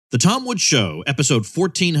The Tom Woods Show, episode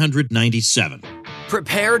 1497.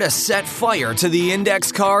 Prepare to set fire to the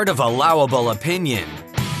index card of allowable opinion.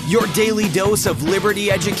 Your daily dose of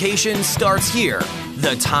liberty education starts here.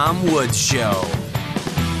 The Tom Woods Show.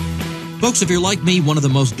 Folks, if you're like me, one of the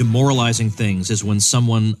most demoralizing things is when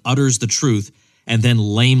someone utters the truth and then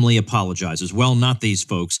lamely apologizes. Well, not these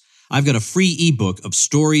folks. I've got a free ebook of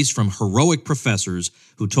stories from heroic professors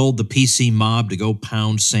who told the PC mob to go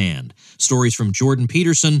pound sand. Stories from Jordan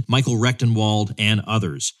Peterson, Michael Rectenwald, and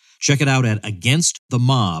others. Check it out at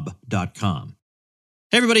againstthemob.com.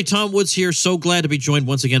 Hey everybody, Tom Woods here. So glad to be joined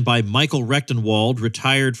once again by Michael Rectenwald,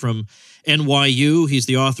 retired from NYU. He's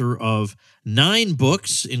the author of 9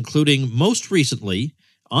 books, including most recently,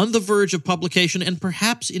 on the verge of publication and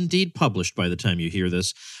perhaps indeed published by the time you hear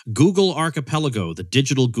this, Google Archipelago, the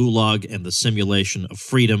Digital Gulag and the Simulation of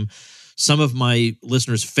Freedom. Some of my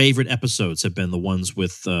listeners' favorite episodes have been the ones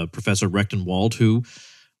with Professor Rectenwald, who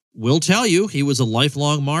will tell you he was a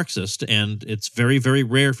lifelong Marxist, and it's very, very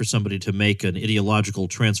rare for somebody to make an ideological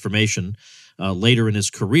transformation later in his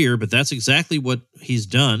career, but that's exactly what he's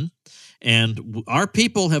done. And our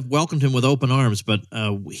people have welcomed him with open arms, but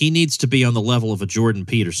he needs to be on the level of a Jordan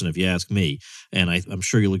Peterson, if you ask me. And I'm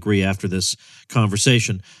sure you'll agree after this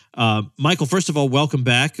conversation. Michael, first of all, welcome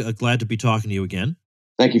back. Glad to be talking to you again.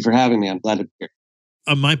 Thank you for having me. I'm glad to be here.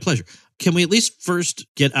 My pleasure. Can we at least first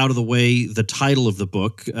get out of the way the title of the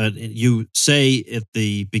book? You say at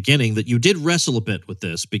the beginning that you did wrestle a bit with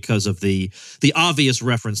this because of the obvious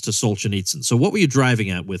reference to Solzhenitsyn. So what were you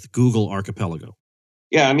driving at with Google Archipelago?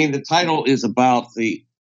 Yeah, I mean, the title is about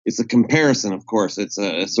it's a comparison, of course. It's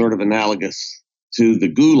a sort of analogous to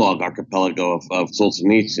the Gulag archipelago of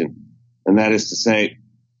Solzhenitsyn. And that is to say,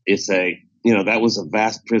 that was a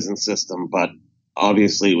vast prison system, but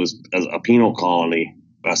obviously it was a penal colony,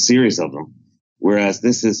 a series of them. Whereas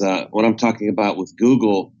this is what I'm talking about with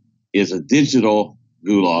Google is a digital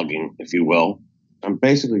gulagging, if you will. I'm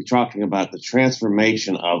basically talking about the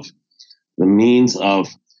transformation of the means of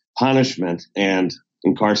punishment and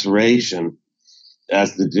incarceration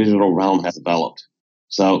as the digital realm has developed.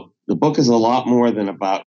 So the book is a lot more than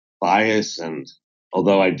about bias, and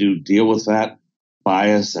although I do deal with that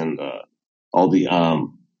bias and all the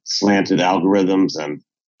slanted algorithms and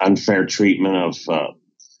unfair treatment of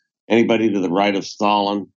anybody to the right of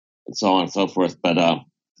Stalin and so on and so forth. But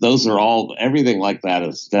everything like that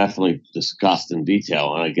is definitely discussed in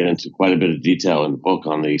detail, and I get into quite a bit of detail in the book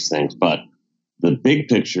on these things. But the big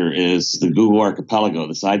picture is the Google Archipelago,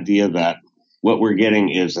 this idea that what we're getting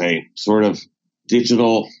is a sort of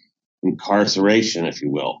digital incarceration, if you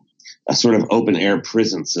will, a sort of open-air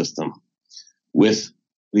prison system with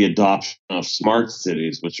the adoption of smart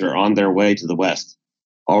cities, which are on their way to the West,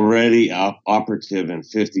 already operative in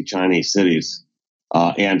 50 Chinese cities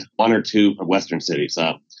and 1 or 2 Western cities.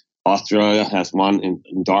 Australia has one in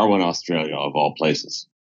Darwin, Australia, of all places.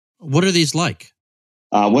 What are these like?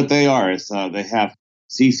 What they are is they have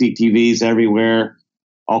CCTVs everywhere,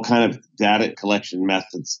 all kind of data collection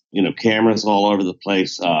methods, cameras all over the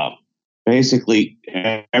place. Basically,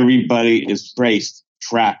 everybody is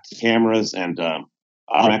tracked. Cameras and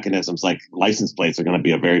mechanisms like license plates are going to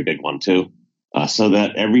be a very big one too, so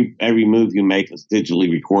that every move you make is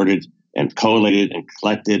digitally recorded and collated and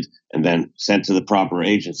collected and then sent to the proper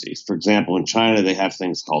agencies. For example, in China, they have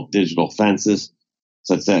things called digital fences,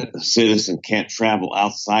 such that a citizen can't travel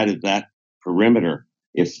outside of that perimeter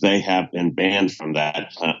if they have been banned from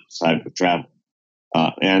that side of travel.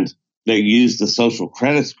 And they use the social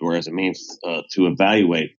credit score as a means to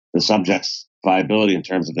evaluate the subject's viability in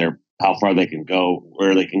terms of how far they can go,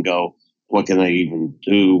 where they can go, what can they even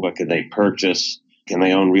do, what can they purchase, can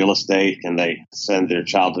they own real estate, can they send their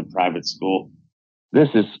child to private school. This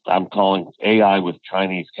is, I'm calling AI with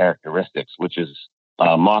Chinese characteristics, which is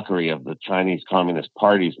a mockery of the Chinese Communist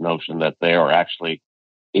Party's notion that they are actually,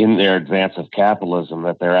 in their advance of capitalism,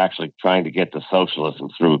 that they're actually trying to get to socialism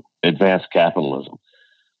through advanced capitalism.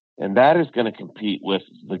 And that is going to compete with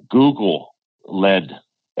the Google-led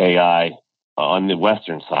AI on the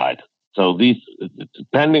Western side. So these,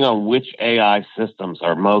 depending on which AI systems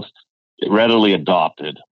are most readily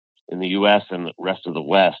adopted in the U.S. and the rest of the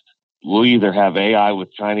West, we'll either have AI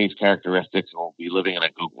with Chinese characteristics or we'll be living in a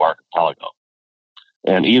Google archipelago.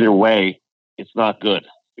 And either way, it's not good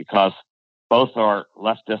because both are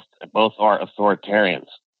leftist and both are authoritarians.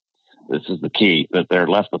 This is the key, that they're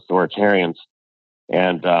left authoritarians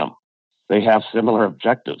and they have similar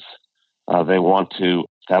objectives. They want to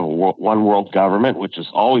have a one world government, which has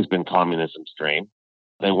always been communism's dream.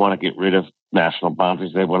 They want to get rid of national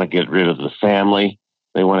boundaries. They want to get rid of the family.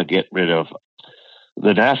 They want to get rid of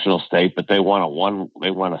the national state, but they want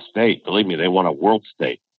a state. Believe me, they want a world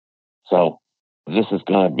state. So this is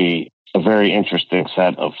going to be a very interesting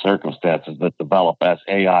set of circumstances that develop as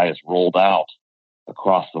AI is rolled out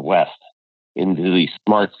across the West into these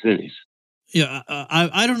smart cities. Yeah,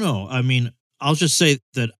 I don't know. I mean, I'll just say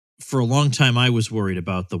that for a long time I was worried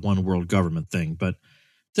about the one world government thing, but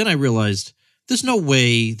then I realized there's no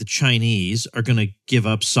way the Chinese are going to give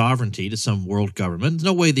up sovereignty to some world government. There's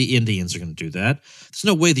no way the Indians are going to do that. There's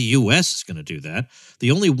no way the U.S. is going to do that.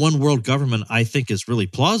 The only one world government I think is really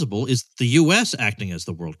plausible is the U.S. acting as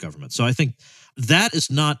the world government. So I think that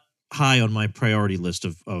is not high on my priority list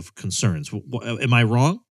of concerns. Am I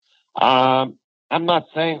wrong? I'm not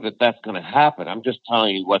saying that that's going to happen. I'm just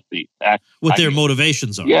telling you what their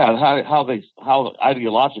motivations are. Yeah, how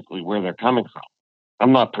ideologically where they're coming from.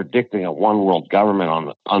 I'm not predicting a one world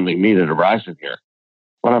government on the immediate horizon here.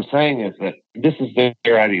 What I'm saying is that this is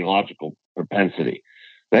their ideological propensity.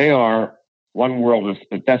 They are one world,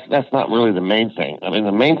 but that's not really the main thing. I mean,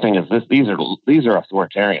 the main thing is this: these are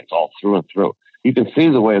authoritarians all through and through. You can see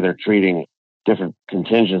the way they're treating different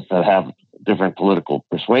contingents that have different political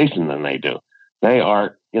persuasion than they do. They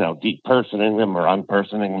are, depersoning them or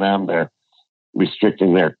unpersoning them. They're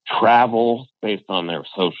restricting their travel based on their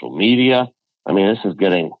social media. I mean, this is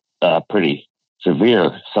getting pretty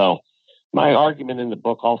severe. So my argument in the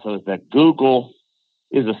book also is that Google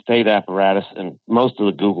is a state apparatus, and most of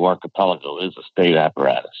the Google archipelago is a state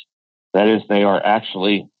apparatus. That is, they are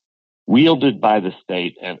actually wielded by the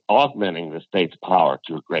state and augmenting the state's power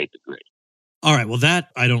to a great degree. All right. Well, that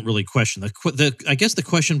I don't really question. I guess the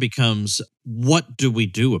question becomes, what do we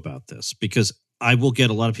do about this? Because I will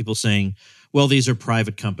get a lot of people saying, well, these are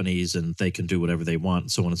private companies and they can do whatever they want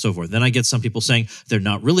and so on and so forth. Then I get some people saying they're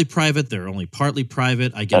not really private. They're only partly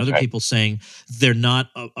private. I get other people saying they're not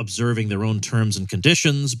observing their own terms and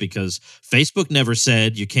conditions because Facebook never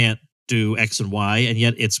said you can't do X and Y, and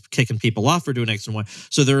yet it's kicking people off for doing X and Y.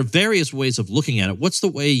 So there are various ways of looking at it. What's the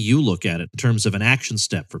way you look at it in terms of an action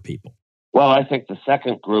step for people? Well, I think the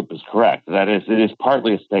second group is correct. That is, it is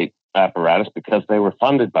partly a state apparatus because they were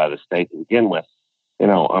funded by the state to begin with.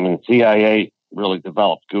 CIA really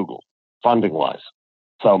developed Google funding-wise.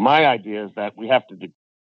 So my idea is that we have to,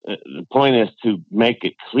 the point is to make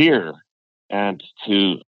it clear and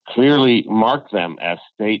to clearly mark them as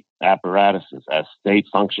state apparatuses, as state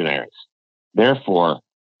functionaries. Therefore,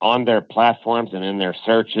 on their platforms and in their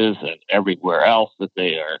searches and everywhere else that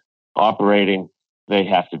they are operating, they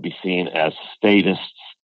have to be seen as statists,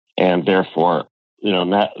 and therefore,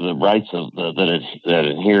 not the rights of that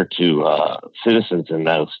adhere to citizens in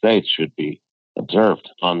those states should be observed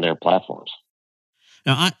on their platforms.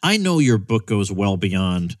 Now, I know your book goes well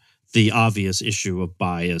beyond the obvious issue of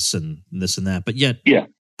bias and this and that, but yet,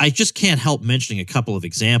 I just can't help mentioning a couple of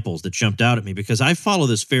examples that jumped out at me because I follow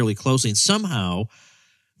this fairly closely, and somehow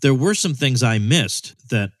there were some things I missed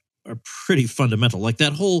that are pretty fundamental, like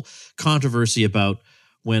that whole controversy about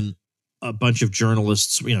when a bunch of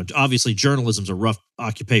journalists, obviously journalism's a rough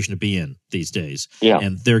occupation to be in these days,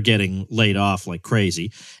 and they're getting laid off like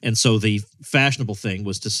crazy. And so the fashionable thing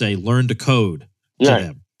was to say, learn to code to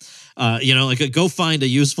them. Go find a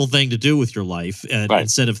useful thing to do with your life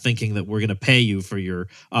instead of thinking that we're going to pay you for your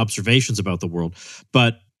observations about the world.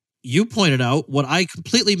 But you pointed out what I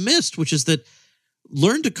completely missed, which is that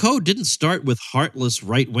Learn to Code didn't start with heartless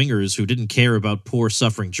right-wingers who didn't care about poor,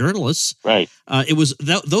 suffering journalists. Right. It was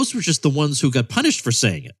those were just the ones who got punished for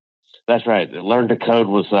saying it. That's right. Learn to Code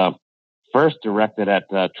was first directed at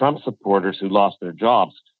Trump supporters who lost their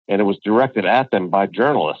jobs, and it was directed at them by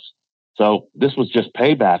journalists. So this was just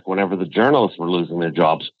payback whenever the journalists were losing their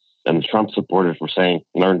jobs, and the Trump supporters were saying,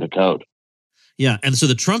 learn to code. Yeah, and so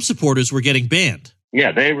the Trump supporters were getting banned.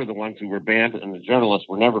 Yeah, they were the ones who were banned, and the journalists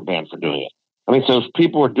were never banned for doing it. I mean, so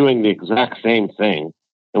people are doing the exact same thing,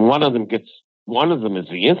 and one of them is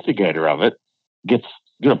the instigator of it,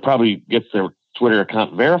 probably gets their Twitter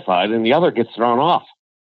account verified, and the other gets thrown off.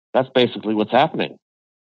 That's basically what's happening.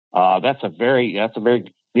 That's a very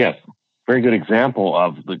good example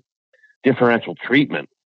of the differential treatment.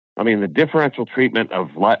 I mean, the differential treatment of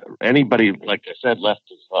anybody, like I said, left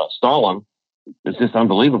of Stalin is just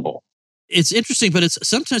unbelievable. It's interesting, but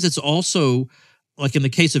sometimes it's also like in the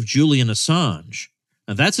case of Julian Assange.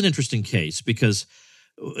 Now, that's an interesting case because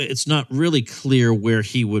it's not really clear where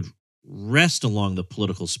he would rest along the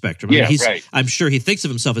political spectrum. I'm sure he thinks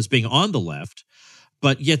of himself as being on the left,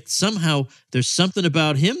 but yet somehow there's something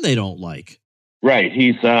about him they don't like. Right.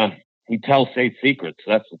 He tells state secrets.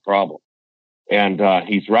 That's the problem. And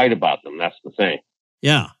he's right about them. That's the thing.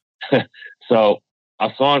 Yeah. So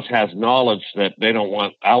Assange has knowledge that they don't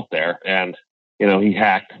want out there, and he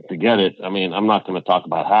hacked to get it. I mean, I'm not going to talk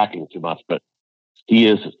about hacking too much, but he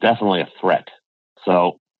is definitely a threat.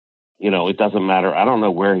 So, it doesn't matter. I don't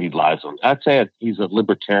know where he lies on. I'd say he's a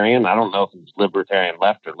libertarian. I don't know if he's libertarian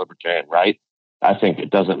left or libertarian right. I think it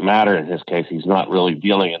doesn't matter in his case. He's not really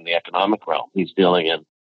dealing in the economic realm. He's dealing in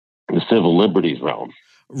the civil liberties realm.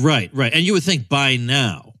 Right. And you would think by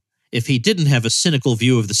now, if he didn't have a cynical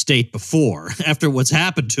view of the state before, after what's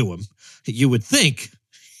happened to him, you would think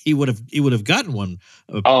he would have gotten one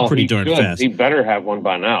pretty darn fast. He better have one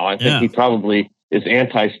by now. I think he probably is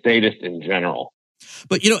anti-statist in general.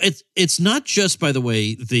 But it's not just, by the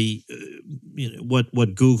way, the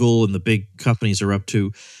what Google and the big companies are up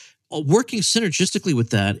to. Working synergistically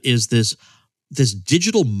with that is this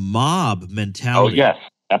digital mob mentality. Oh yes,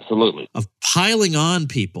 absolutely. Of piling on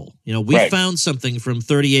people. We found something from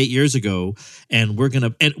 38 years ago, and we're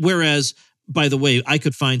gonna. And whereas, by the way, I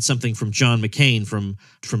could find something from John McCain from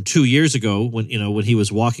 2 years ago when he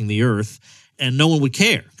was walking the earth, and no one would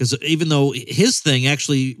care because even though his thing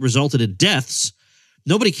actually resulted in deaths.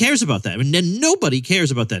 Nobody cares about that. Nobody cares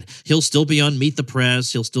about that. He'll still be on Meet the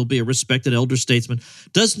Press. He'll still be a respected elder statesman.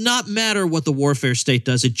 Does not matter what the warfare state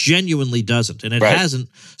does. It genuinely doesn't. And it hasn't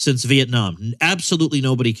since Vietnam. Absolutely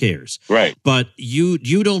nobody cares. Right. But you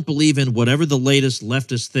don't believe in whatever the latest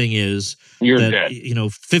leftist thing is. You're dead.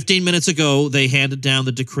 15 minutes ago, they handed down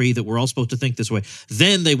the decree that we're all supposed to think this way.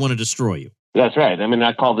 Then they want to destroy you. That's right.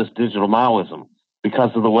 I call this digital Maoism.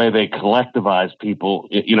 Because of the way they collectivize people,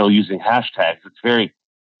 using hashtags, it's very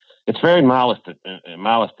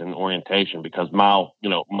Maoist in orientation. Because Mao,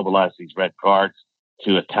 mobilized these red cards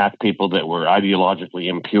to attack people that were ideologically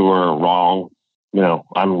impure or wrong,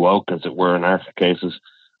 unwoke, as it were, in our cases,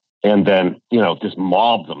 and then just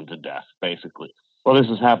mob them to death, basically. Well,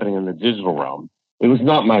 this is happening in the digital realm. It was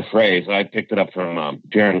not my phrase. I picked it up from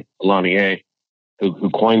Jaron Lanier,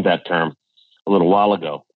 who coined that term a little while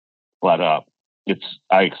ago, but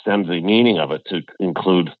I extend the meaning of it to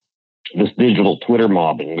include this digital Twitter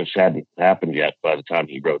mobbing, which hadn't happened yet by the time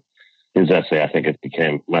he wrote his essay. I think it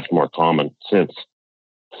became much more common since.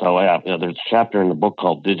 So, there's a chapter in the book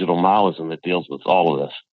called Digital Maoism that deals with all of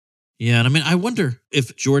this. Yeah, and I wonder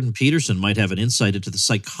if Jordan Peterson might have an insight into the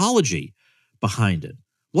psychology behind it.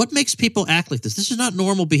 What makes people act like this? This is not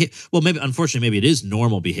normal behavior. Well, unfortunately, it is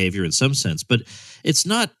normal behavior in some sense, but it's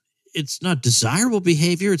not desirable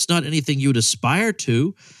behavior. It's not anything you would aspire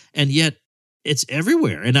to, and yet it's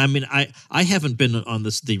everywhere. And I haven't been on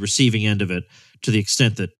the receiving end of it to the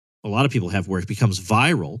extent that a lot of people have, where it becomes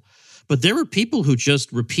viral. But there are people who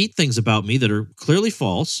just repeat things about me that are clearly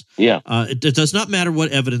false. Yeah. It does not matter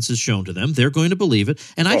what evidence is shown to them. They're going to believe it.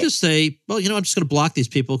 And I just say, well, I'm just going to block these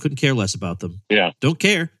people. Couldn't care less about them. Yeah. Don't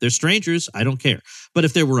care. They're strangers. I don't care. But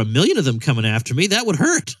if there were 1 million of them coming after me, that would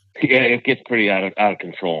hurt. Yeah, it gets pretty out of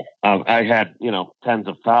control. I had, tens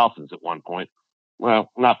of thousands at one point.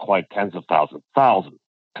 Well, not quite tens of thousands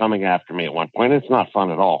coming after me at one point. It's not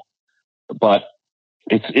fun at all. But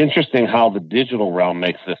it's interesting how the digital realm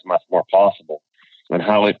makes this much more possible and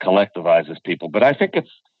how it collectivizes people. But I think it's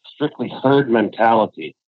strictly herd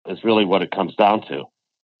mentality is really what it comes down to.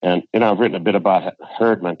 And, I've written a bit about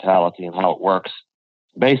herd mentality and how it works.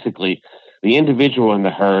 Basically, the individual in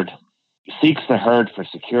the herd seeks the herd for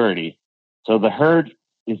security. So the herd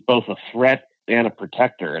is both a threat and a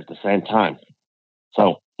protector at the same time.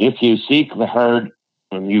 So if you seek the herd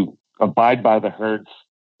and you abide by the herd's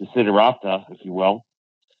desiderata, if you will,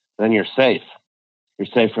 then you're safe. You're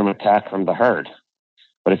safe from attack from the herd.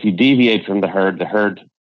 But if you deviate from the herd,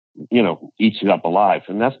 eats you up alive.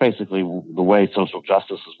 And that's basically the way social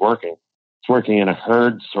justice is working. It's working in a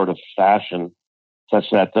herd sort of fashion,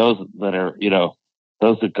 such that those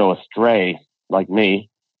that go astray, like me,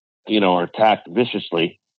 are attacked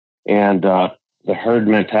viciously. And the herd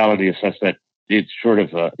mentality is such that it sort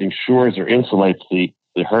of ensures or insulates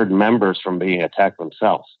the herd members from being attacked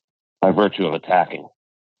themselves by virtue of attacking.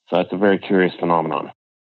 So that's a very curious phenomenon.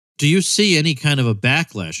 Do you see any kind of a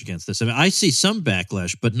backlash against this? I see some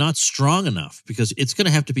backlash, but not strong enough, because it's going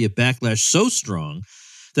to have to be a backlash so strong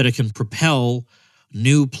that it can propel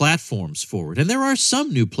new platforms forward. And there are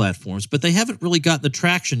some new platforms, but they haven't really got the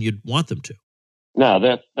traction you'd want them to.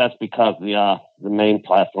 No, that's because the main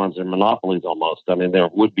platforms are monopolies almost. There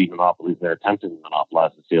would be monopolies. They're attempting to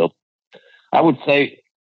monopolize the field. I would say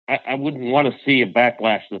I wouldn't want to see a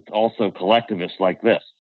backlash that's also collectivist like this.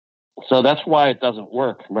 So that's why it doesn't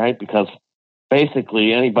work, right? Because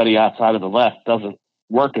basically anybody outside of the left doesn't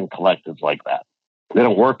work in collectives like that. They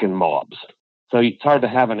don't work in mobs. So it's hard to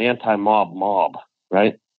have an anti-mob,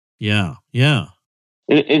 right? Yeah.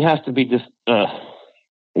 It has to be just,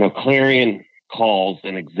 clarion calls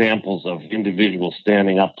and examples of individuals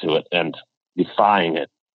standing up to it and defying it.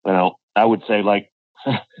 I would say, like,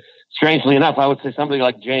 strangely enough, I would say somebody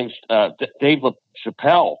like Dave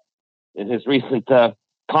LaChapelle in his recent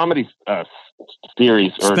comedy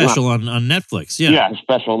series. Special on Netflix, yeah. Yeah,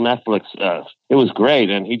 special Netflix. It was great,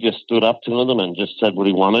 and he just stood up to them and just said what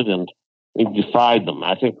he wanted, and he defied them.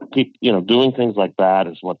 I think doing things like that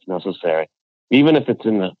is what's necessary, even if it's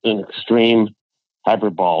in an extreme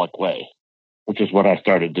hyperbolic way, which is what I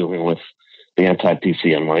started doing with the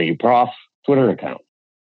anti-PCNYU Prof Twitter account.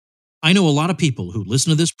 I know a lot of people who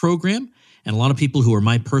listen to this program and a lot of people who are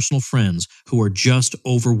my personal friends who are just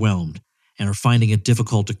overwhelmed and are finding it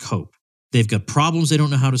difficult to cope. They've got problems they don't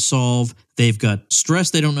know how to solve. They've got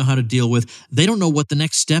stress they don't know how to deal with. They don't know what the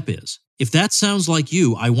next step is. If that sounds like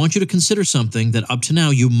you, I want you to consider something that up to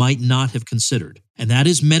now you might not have considered, and that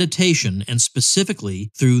is meditation, and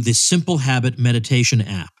specifically through the Simple Habit meditation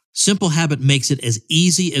app. Simple Habit makes it as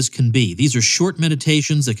easy as can be. These are short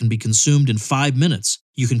meditations that can be consumed in 5 minutes.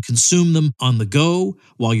 You can consume them on the go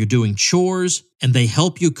while you're doing chores, and they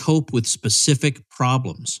help you cope with specific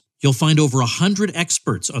problems. You'll find over 100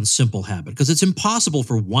 experts on Simple Habit because it's impossible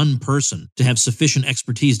for one person to have sufficient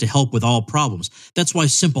expertise to help with all problems. That's why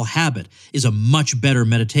Simple Habit is a much better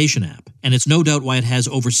meditation app, and it's no doubt why it has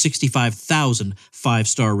over 65,000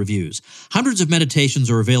 5-star reviews. Hundreds of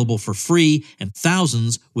meditations are available for free and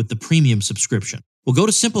thousands with the premium subscription. Well, go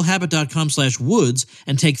to simplehabit.com/woods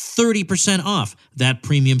and take 30% off that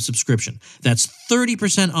premium subscription. That's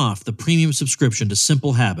 30% off the premium subscription to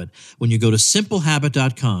Simple Habit when you go to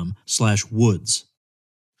simplehabit.com/woods.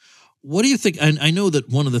 What do you think? I know that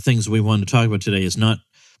one of the things we wanted to talk about today is not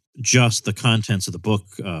just the contents of the book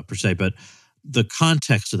per se, but the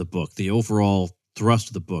context of the book, the overall thrust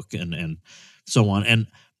of the book, and so on. And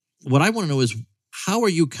what I want to know is, how are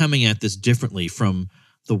you coming at this differently from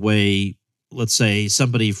the way, let's say,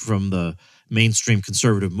 somebody from the mainstream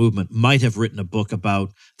conservative movement might have written a book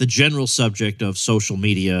about the general subject of social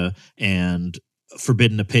media and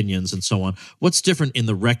forbidden opinions and so on? What's different in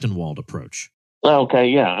the Rectenwald approach? Okay,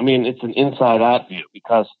 yeah. I mean, it's an inside-out view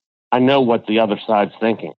because I know what the other side's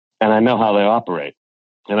thinking, and I know how they operate,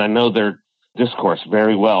 and I know their discourse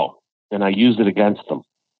very well, and I use it against them.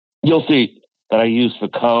 You'll see that I use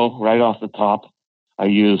Foucault right off the top. I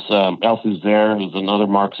use Althusser, who's another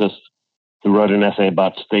Marxist, who wrote an essay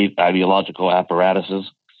about state ideological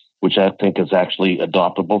apparatuses, which I think is actually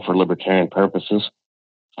adoptable for libertarian purposes.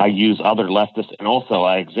 I use other leftists, and also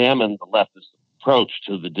I examine the leftist approach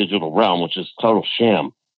to the digital realm, which is total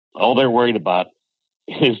sham. All they're worried about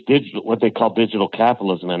is what they call digital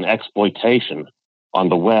capitalism and exploitation on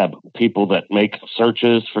the web. People that make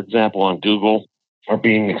searches, for example, on Google, are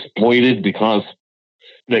being exploited because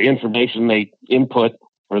the information they input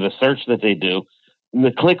for the search that they do, and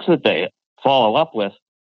the clicks that they follow up with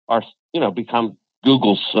are, become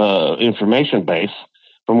Google's information base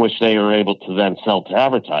from which they are able to then sell to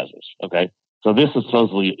advertisers. Okay. So this is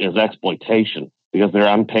supposedly is exploitation because they're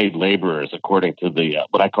unpaid laborers, according to the,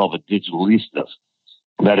 what I call the digitalistas.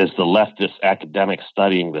 That is the leftist academics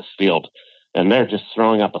studying this field. And they're just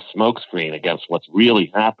throwing up a smokescreen against what's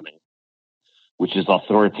really happening, which is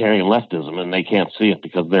authoritarian leftism. And they can't see it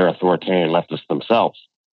because they're authoritarian leftists themselves.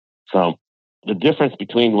 So the difference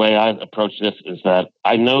between the way I approach this is that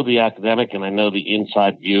I know the academic and I know the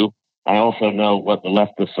inside view. I also know what the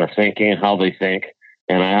leftists are thinking, how they think,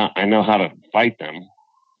 and I know how to fight them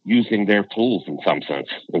using their tools in some sense,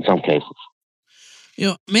 in some cases.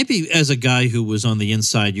 Maybe as a guy who was on the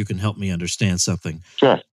inside, you can help me understand something.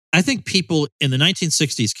 Sure. I think people in the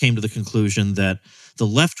 1960s came to the conclusion that the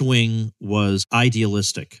left wing was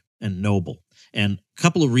idealistic and noble. And a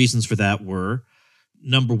couple of reasons for that were,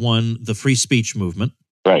 number one, the free speech movement.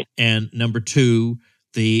 Right. And number two,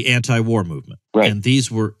 the anti-war movement. Right. And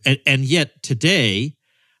these were, and yet today,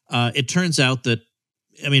 it turns out that,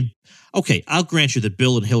 okay, I'll grant you that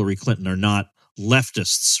Bill and Hillary Clinton are not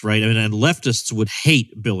leftists, right? And leftists would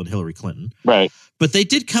hate Bill and Hillary Clinton. Right. But they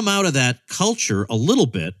did come out of that culture a little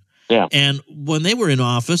bit. Yeah. And when they were in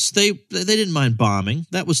office, they didn't mind bombing.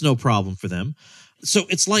 That was no problem for them. So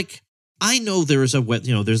it's like, I know there is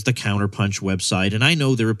there's the Counterpunch website, and I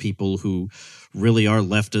know there are people who really are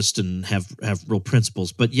leftist and have real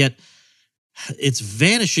principles, but yet it's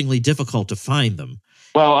vanishingly difficult to find them.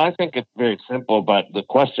 Well, I think it's very simple, but the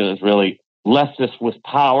question is really leftists with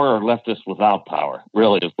power or leftists without power,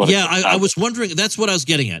 really is what I was wondering, that's what I was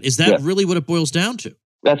getting at. Is that really what it boils down to?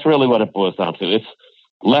 That's really what it boils down to. It's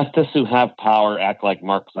leftists who have power act like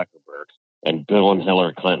Mark Zuckerberg and Bill and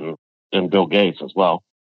Hillary Clinton and Bill Gates as well.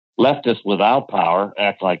 Leftists without power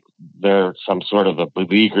act like they're some sort of a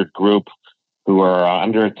beleaguered group who are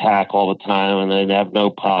under attack all the time and they have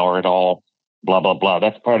no power at all, blah, blah, blah.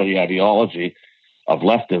 That's part of the ideology of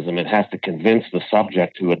leftism. It has to convince the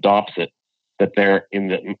subject who adopts it that they're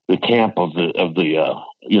in the camp of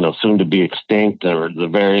the soon to be extinct or the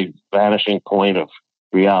very vanishing point of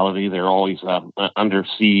reality. They're always under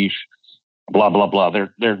siege, blah, blah, blah.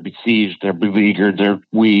 They're besieged, they're beleaguered, they're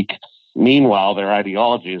weak. Meanwhile, their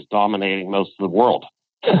ideology is dominating most of the world.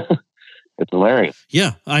 It's hilarious.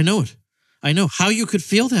 Yeah, I know it. I know how you could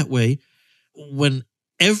feel that way when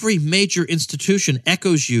every major institution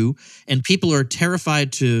echoes you and people are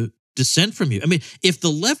terrified to dissent from you. I mean, if the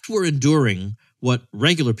left were enduring what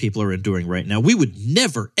regular people are enduring right now, we would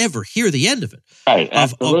never, ever hear the end of it. Right,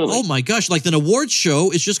 absolutely. Oh my gosh, like an awards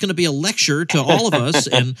show is just going to be a lecture to all of us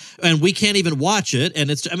and we can't even watch it. And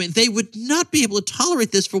they would not be able to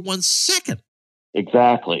tolerate this for 1 second.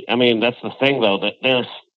 Exactly. I mean, that's the thing, though, that there's,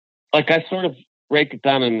 like, I sort of break it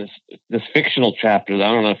down in this fictional chapter. I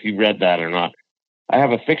don't know if you read that or not. I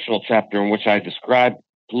have a fictional chapter in which I describe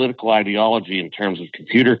political ideology in terms of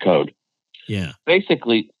computer code. Yeah.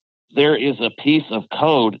 Basically, there is a piece of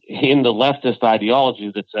code in the leftist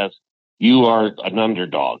ideology that says you are an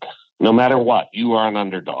underdog. No matter what, you are an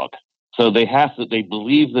underdog. So they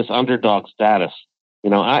believe this underdog status.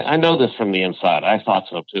 I know this from the inside. I thought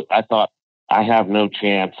so too. I thought I have no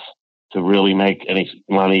chance to really make any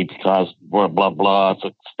money because blah, blah, blah. It's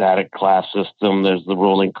a static class system. There's the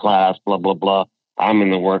ruling class, blah, blah, blah. I'm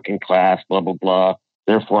in the working class, blah, blah, blah.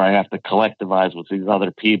 Therefore, I have to collectivize with these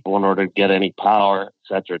other people in order to get any power, et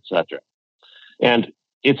cetera, et cetera. And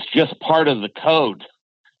it's just part of the code.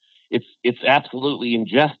 It's absolutely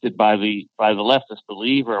ingested by the leftist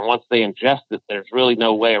believer. And once they ingest it, there's really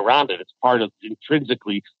no way around it. It's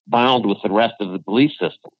intrinsically bound with the rest of the belief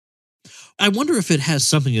system. I wonder if it has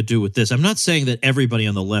something to do with this. I'm not saying that everybody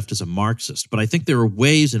on the left is a Marxist, but I think there are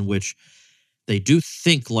ways in which they do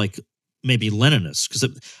think like maybe Leninists, because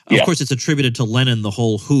of course it's attributed to Lenin, the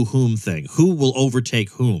whole whom thing. Who will overtake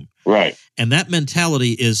whom? Right. And that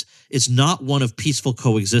mentality is not one of peaceful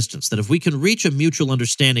coexistence, that if we can reach a mutual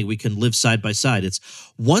understanding, we can live side by side. It's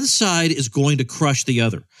one side is going to crush the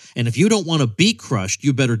other. And if you don't want to be crushed,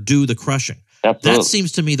 you better do the crushing. Absolutely. That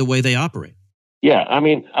seems to me the way they operate. Yeah, I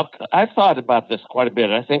mean, I've thought about this quite a bit.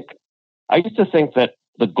 I used to think that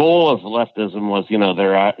the goal of leftism was,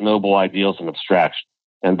 their noble ideals and abstraction,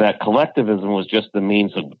 and that collectivism was just the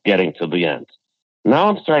means of getting to the end. Now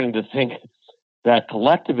I'm starting to think that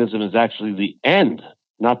collectivism is actually the end,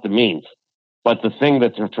 not the means, but the thing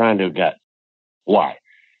that they're trying to get. Why?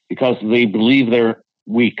 Because they believe they're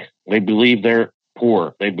weak. They believe they're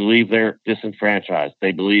poor. They believe they're disenfranchised.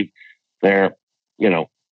 They believe they're,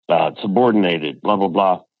 subordinated, blah, blah,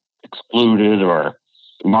 blah, excluded or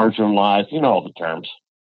marginalized, all the terms,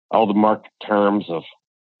 all the marked terms of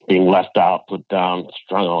being left out, put down,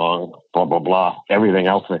 strung along, blah, blah, blah, everything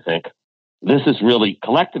else, I think.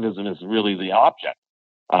 Collectivism is really the object,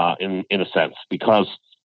 in a sense, because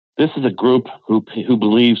this is a group who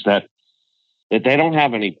believes that they don't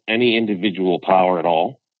have any individual power at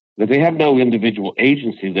all, that they have no individual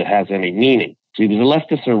agency that has any meaning. See, the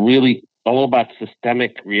leftists are really all about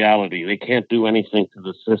systemic reality. They can't do anything to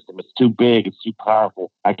the system. It's too big. It's too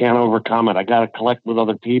powerful. I can't overcome it. I got to collect with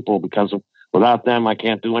other people because without them, I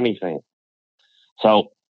can't do anything.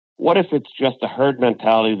 So what if it's just a herd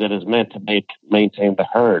mentality that is meant to maintain the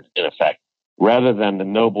herd, in effect, rather than the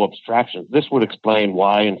noble abstractions? This would explain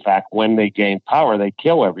why, in fact, when they gain power, they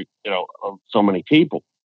kill so many people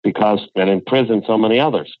and imprison so many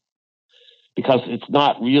others. Because it's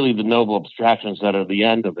not really the noble abstractions that are the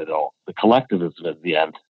end of it all. The collectivism is the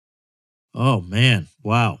end. Oh, man.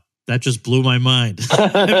 Wow. That just blew my mind. I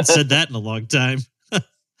haven't said that in a long time.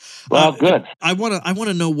 Well, good. I want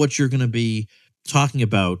to know what you're going to be talking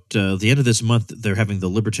about. The end of this month, they're having the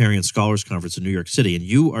Libertarian Scholars Conference in New York City, and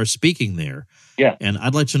you are speaking there. Yeah. And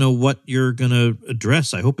I'd like to know what you're going to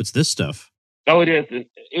address. I hope it's this stuff. Oh, it is.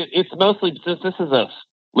 It's mostly, since this is a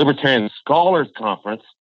Libertarian Scholars Conference,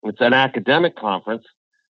 it's an academic conference,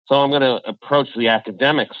 so I'm going to approach the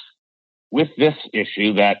academics with this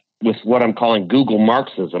issue, with what I'm calling Google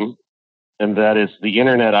Marxism, and that is the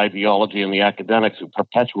internet ideology and the academics who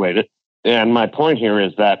perpetuate it. And my point here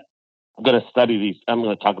is that I'm going to study these. I'm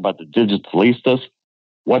going to talk about the digitalistas,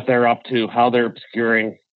 what they're up to, how they're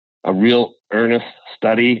obscuring a real earnest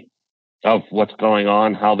study of what's going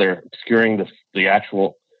on, how they're obscuring the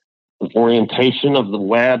actual orientation of the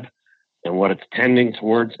web and what it's tending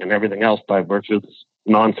towards and everything else by virtue of this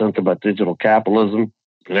nonsense about digital capitalism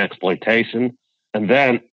and exploitation. And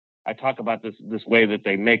then I talk about this way that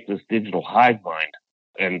they make this digital hive mind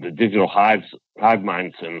and the digital hive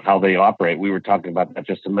minds and how they operate. We were talking about that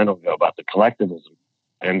just a minute ago, about the collectivism.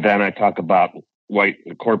 And then I talk about white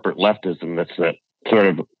corporate leftism, that's the sort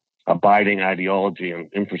of abiding ideology and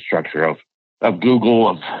infrastructure of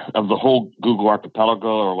Google, of the whole Google archipelago,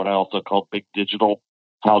 or what I also call big digital,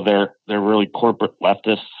 how they're really corporate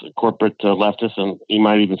leftists, and you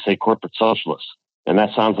might even say corporate socialists. And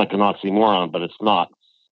that sounds like an oxymoron, but it's not,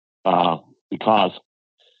 because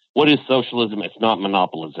what is socialism? It's not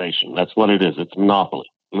monopolization. That's what it is. It's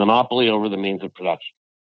monopoly over the means of production.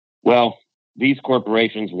 Well, these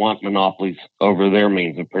corporations want monopolies over their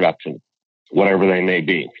means of production, whatever they may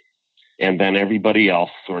be. And then everybody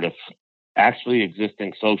else sort of actually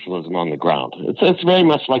existing socialism on the ground. It's very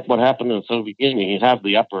much like what happened in the Soviet Union. You have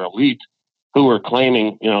the upper elite who are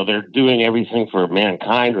claiming, they're doing everything for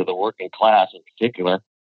mankind, or the working class in particular,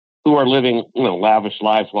 who are living, lavish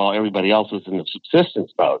lives while everybody else is in the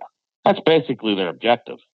subsistence mode. That's basically their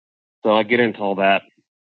objective. So I get into all that,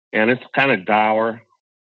 and it's kind of dour.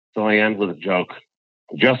 So I end with a joke,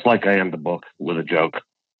 just like I end the book with a joke,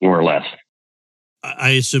 more or less. I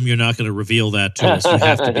assume you're not going to reveal that to us. You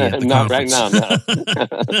have to be at the Not conference. right now,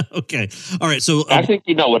 no. Okay. All right. So I think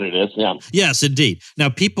you know what it is, yeah. Yes, indeed. Now,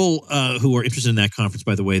 people who are interested in that conference,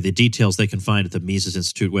 by the way, the details they can find at the Mises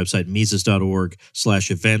Institute website,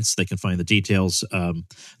 mises.org/events. They can find the details.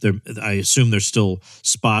 I assume there's still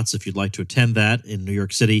spots if you'd like to attend that in New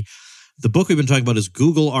York City. The book we've been talking about is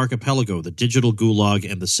Google Archipelago, the Digital Gulag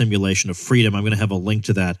and the Simulation of Freedom. I'm going to have a link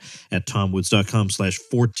to that at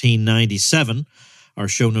tomwoods.com/1497, our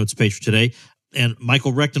show notes page for today. And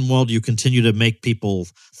Michael Rectenwald, you continue to make people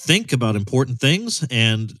think about important things,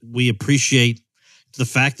 and we appreciate the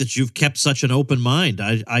fact that you've kept such an open mind.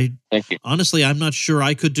 I Thank you. Honestly, I'm not sure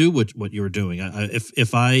I could do what you're doing.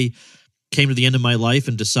 If I came to the end of my life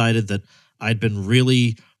and decided that I'd been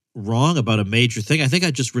really wrong about a major thing, I think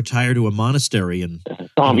I'd just retire to a monastery and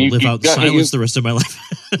Tom, live out in silence the rest of my life.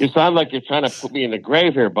 You sound like you're trying to put me in the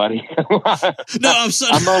grave here, buddy. No, I'm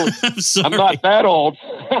sorry. I'm sorry. I'm not that old.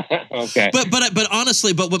 Okay. But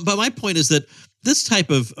honestly, but my point is that this type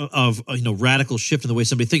of radical shift in the way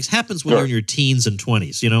somebody thinks happens when you're in your teens and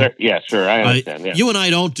 20s. Yeah, sure, I understand. Yeah. You and I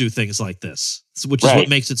don't do things like this, which is what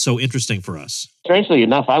makes it so interesting for us. Strangely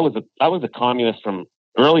enough, I was a communist from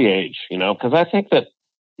early age. Because I think that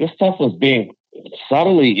this stuff was being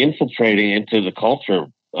subtly infiltrating into the culture.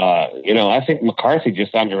 I think McCarthy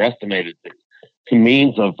just underestimated the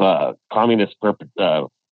means of communist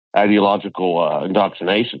ideological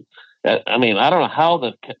indoctrination. I mean, I don't know how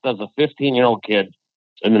does a 15-year-old kid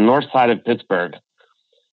in the north side of Pittsburgh,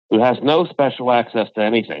 who has no special access to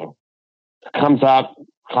anything, comes out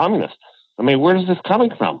communist. I mean, where is this coming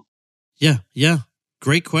from? Yeah.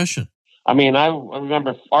 Great question. I mean, I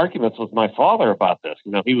remember arguments with my father about this.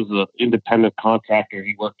 He was an independent contractor.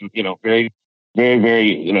 He worked with, very, very,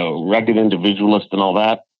 very, rugged individualist and all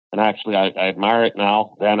that. And actually, I admire it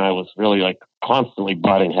now. Then I was really constantly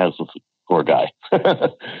butting heads with the poor guy.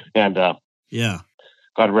 And yeah,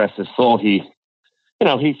 God rest his soul. He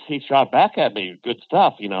shot back at me good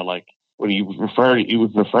stuff. Like when you would refer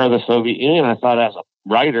the Soviet Union. I thought as a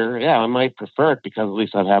writer, I might prefer it because at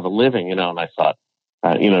least I'd have a living. And I thought.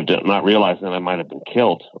 Not realizing that I might have been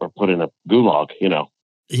killed or put in a gulag,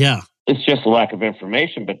 Yeah. It's just a lack of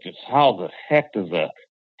information, but just how the heck does a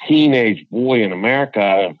teenage boy in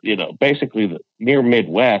America, basically the near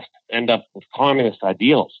Midwest, end up with communist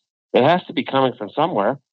ideals? It has to be coming from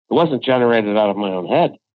somewhere. It wasn't generated out of my own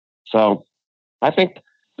head. So I think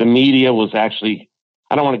the media was actually,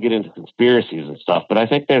 I don't want to get into conspiracies and stuff, but I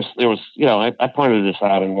think there was, I pointed this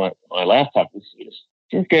out in my last talk.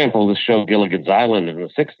 For example, the show Gilligan's Island in the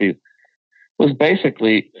 60s was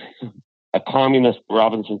basically a communist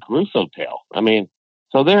Robinson Crusoe tale. I mean,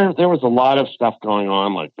 so there was a lot of stuff going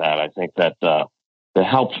on like that. I think that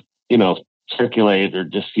helped, circulate or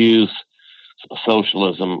diffuse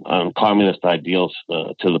socialism and communist ideals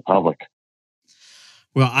to the public.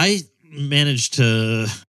 Well, I managed to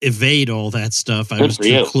evade all that stuff. I was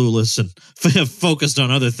too clueless and focused on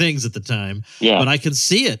other things at the time. Yeah. But I can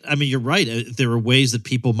see it. I mean, you're right. There are ways that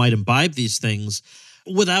people might imbibe these things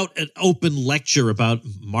without an open lecture about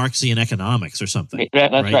Marxian economics or something.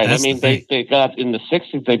 That's right. I mean, they got in the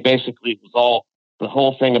 60s, they basically was all, the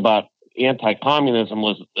whole thing about anti-communism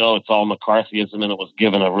was, it's all McCarthyism, and it was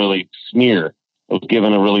given a really smear. It was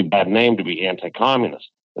given a really bad name to be anti-communist.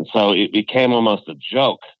 And so it became almost a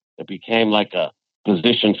joke. It became like a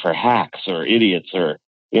position for hacks or idiots or,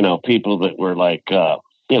 people that were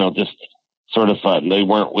just sort of, they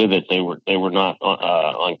weren't with it. They were not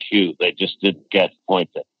on cue. They just didn't get the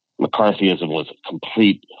point that McCarthyism was a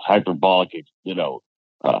complete hyperbolic,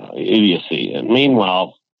 idiocy. And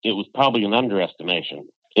meanwhile, it was probably an underestimation,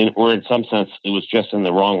 or in some sense, it was just in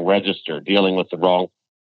the wrong register, dealing with the wrong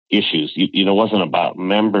issues. It wasn't about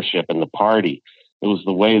membership in the party. It was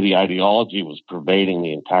the way the ideology was pervading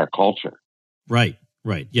the entire culture. Right.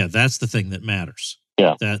 Yeah, that's the thing that matters.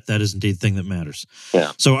 Yeah. That is indeed the thing that matters.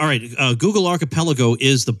 Yeah. So, all right, Google Archipelago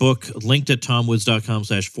is the book, linked at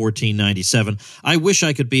tomwoods.com/1497. I wish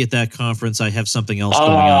I could be at that conference. I have something else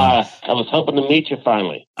going on. I was hoping to meet you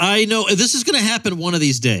finally. I know. This is going to happen one of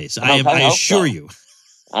these days. I assure you.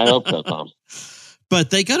 I hope so, Tom. But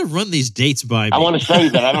they got to run these dates by me. I want to show you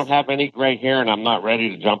that I don't have any gray hair and I'm not ready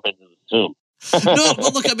to jump into the tomb. No,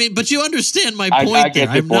 well, look, I mean, but you understand my point I get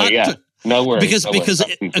there. your point, yeah. No worries. Because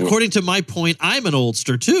according to my point, I'm an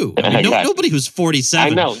oldster too. I mean, nobody who's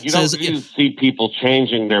 47. I know. You don't see people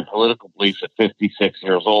changing their political beliefs at 56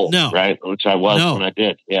 years old, right? Which I was when I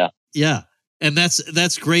did. Yeah. Yeah. And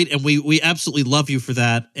that's great, and we absolutely love you for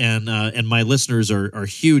that, and my listeners are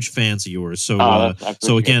huge fans of yours. So I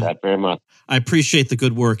appreciate that very much. I appreciate the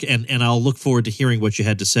good work, and I'll look forward to hearing what you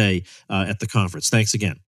had to say at the conference. Thanks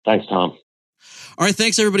again. Thanks, Tom. All right,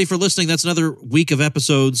 thanks everybody for listening. That's another week of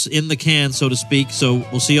episodes in the can, so to speak. So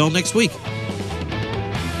we'll see you all next week.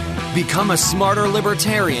 Become a smarter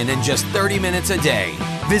libertarian in just 30 minutes a day.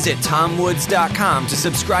 Visit tomwoods.com to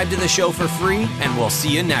subscribe to the show for free, and we'll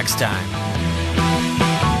see you next time.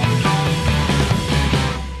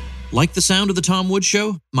 Like the sound of The Tom Woods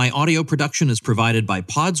Show? My audio production is provided by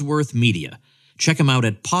Podsworth Media. Check them out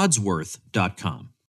at podsworth.com.